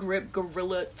grip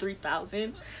Gorilla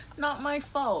 3000. Not my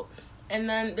fault. And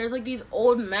then there's like these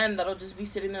old men that'll just be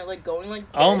sitting there like going like,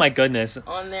 oh my goodness,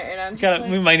 on there, and I'm just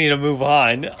we might need to move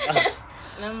on.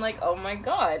 And I'm like, oh my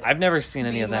god. I've never seen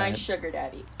any of that. My sugar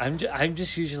daddy. I'm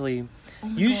just usually. Oh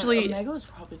my god, Omega is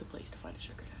probably the place to find a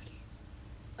sugar daddy.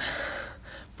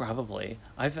 Probably.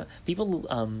 People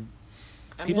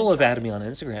have added me on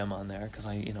Instagram on there because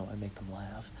I make them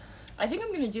laugh. I think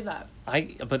I'm gonna do that. I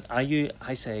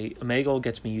say Omegle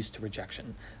gets me used to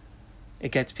rejection.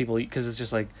 It gets people because it's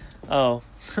just like, oh,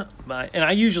 and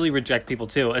I usually reject people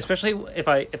too, especially if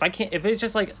it's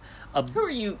just like. Who are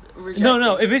you rejecting?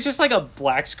 No. If it's just like a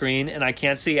black screen and I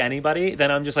can't see anybody,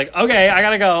 then I'm just like, okay, I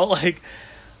gotta go. Like,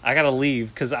 I gotta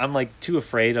leave because I'm like too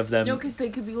afraid of them. No, because they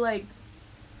could be like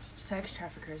sex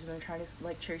traffickers and they're trying to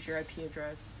like trace your IP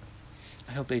address.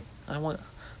 I hope they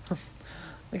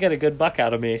get a good buck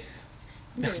out of me.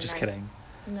 No, just kidding.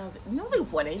 No, they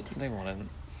wouldn't. They wouldn't.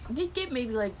 They'd get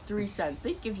maybe like 3 cents.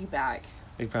 They'd give you back.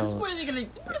 They probably. What are they gonna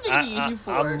use you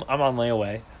for? I'm on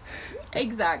layaway.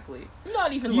 Exactly.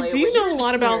 Not even Do layaway. you know You're a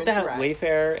lot in the about that clearance rack.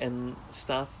 Wayfair and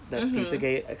stuff, that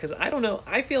Pizzagate? Because I don't know.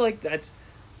 I feel like that's,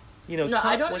 No,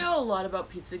 I don't know a lot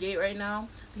about Pizzagate right now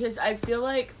because I feel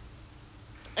like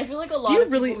a lot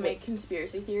of people make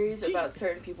conspiracy theories about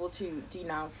certain people to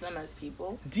denounce them as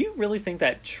people. Do you really think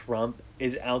that Trump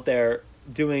is out there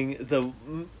doing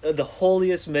the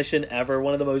holiest mission ever,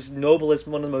 one of the most noblest,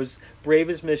 one of the most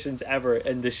bravest missions ever,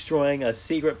 and destroying a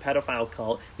secret pedophile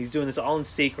cult? He's doing this all in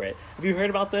secret. Have you heard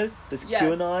about this? This Yes.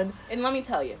 QAnon? And let me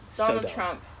tell you, Donald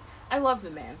Trump, I love the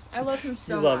man. I love him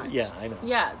so much. Yeah, I know.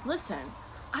 Yeah, listen,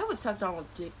 I would suck Donald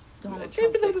Trump's dick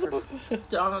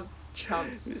Donald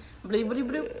Trump's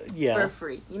for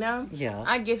free, you know? Yeah.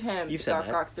 I'd give him Gawk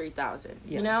Gawk 3000.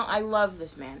 Yeah. You know? I love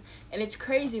this man. And it's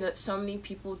crazy that so many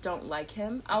people don't like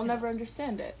him. I'll never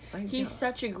understand it. He's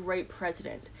such a great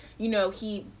president. You know,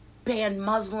 he banned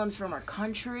Muslims from our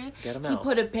country. Get him He out.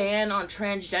 put a ban on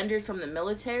transgenders from the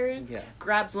military. Yeah.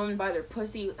 Grabs women by their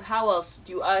pussy. How else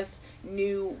do us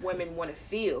new women want to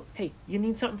feel? Hey, you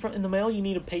need something in the mail? You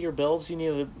need to pay your bills? You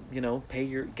need to,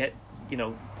 get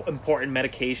important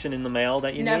medication in the mail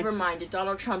that you need? Never mind it.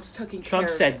 Donald Trump's taking care of it. Trump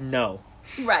said no.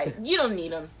 Right. You don't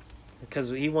need him. Because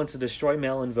he wants to destroy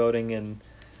mail-in voting, and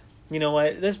you know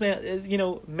what? This man,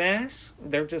 masks,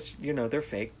 they're just, they're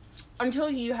fake. Until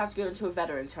you have to go into a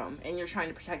veteran's home and you're trying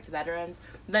to protect the veterans,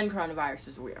 then coronavirus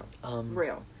is real.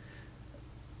 Real.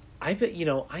 I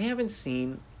haven't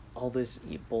seen all this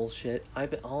bullshit.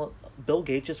 Bill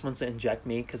Gates just wants to inject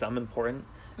me because I'm important,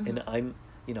 and I'm,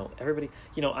 everybody.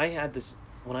 I had this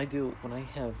when I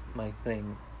have my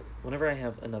thing. Whenever I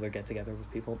have another get together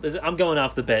with people, I'm going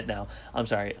off the bit now. I'm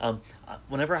sorry.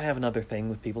 Whenever I have another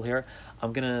thing with people here, I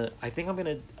think I'm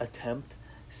gonna attempt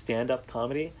stand-up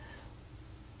comedy.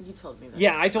 You told me this.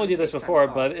 Yeah, I told you this before,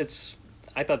 but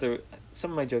I thought some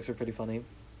of my jokes were pretty funny.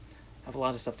 I have a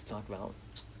lot of stuff to talk about.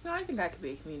 No, I think I could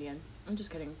be a comedian. I'm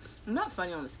just kidding. I'm not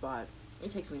funny on the spot.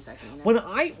 It takes me a second, When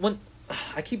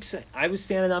I keep saying, I was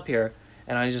standing up here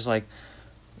and I was just like,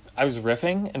 I was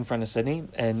riffing in front of Sydney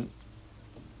and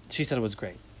she said it was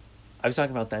great. I was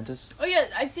talking about dentists. Oh yeah,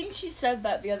 I think she said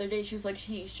that the other day. She was like,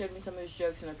 he showed me some of his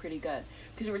jokes and they're pretty good.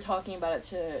 Because we were talking about it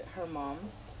to her mom.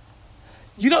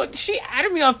 She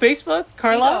added me on Facebook,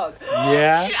 Carla.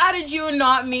 Yeah. She added you and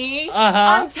not me. Uh-huh.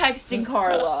 I'm texting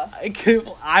Carla.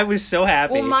 I was so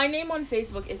happy. Well, my name on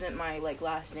Facebook isn't my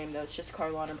last name though. It's just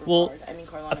Carlona Brevard.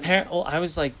 Carlona. I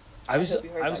was like, I hope you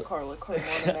heard about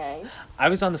Carlona May. I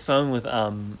was on the phone with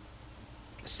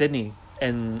Sydney,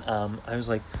 and I was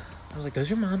like, does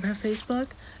your mom have Facebook?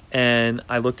 And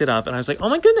I looked it up, and I was like, oh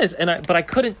my goodness! But I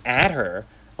couldn't add her.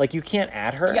 Like, you can't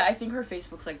add her. Yeah, I think her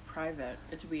Facebook's private.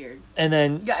 It's weird. And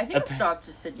then I think I'm shocked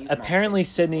to Sydney's apparently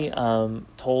Sydney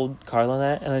told Carla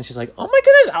that, and then she's like, oh my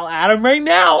goodness, I'll add him right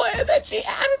now. And then she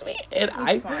added me, and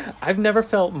I've never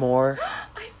felt more.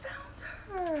 I found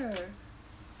her.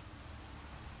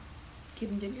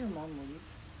 Kevin, didn't your mom leave?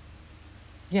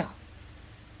 Yeah,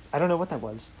 I don't know what that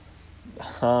was.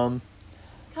 How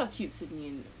cute Sydney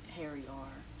and Harry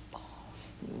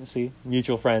are. See,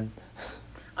 mutual friend.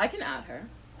 I can add her.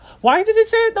 Why did it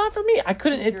say it not for me? I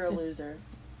couldn't. You're a loser.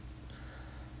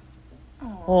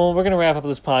 Aww. Well, we're gonna wrap up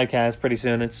this podcast pretty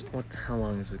soon. How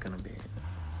long is it gonna be?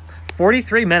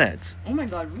 43 minutes. Oh my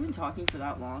god, we've been talking for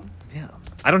that long. Yeah.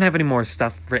 I don't have any more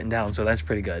stuff written down, so that's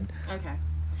pretty good. Okay.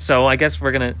 So I guess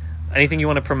we're gonna. Anything you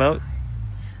want to promote?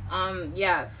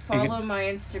 Yeah. Follow my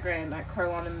Instagram at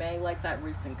Carlona May, like that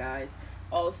recent guys.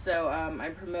 Also,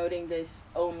 I'm promoting this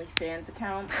OnlyFans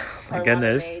account. My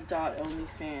goodness.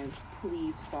 CarlonaMay.OnlyFans.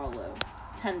 Please follow.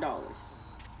 $10.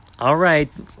 All right.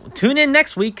 Tune in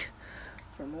next week.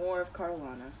 For more of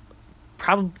Carlona.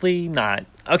 Probably not.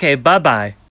 Okay, bye-bye.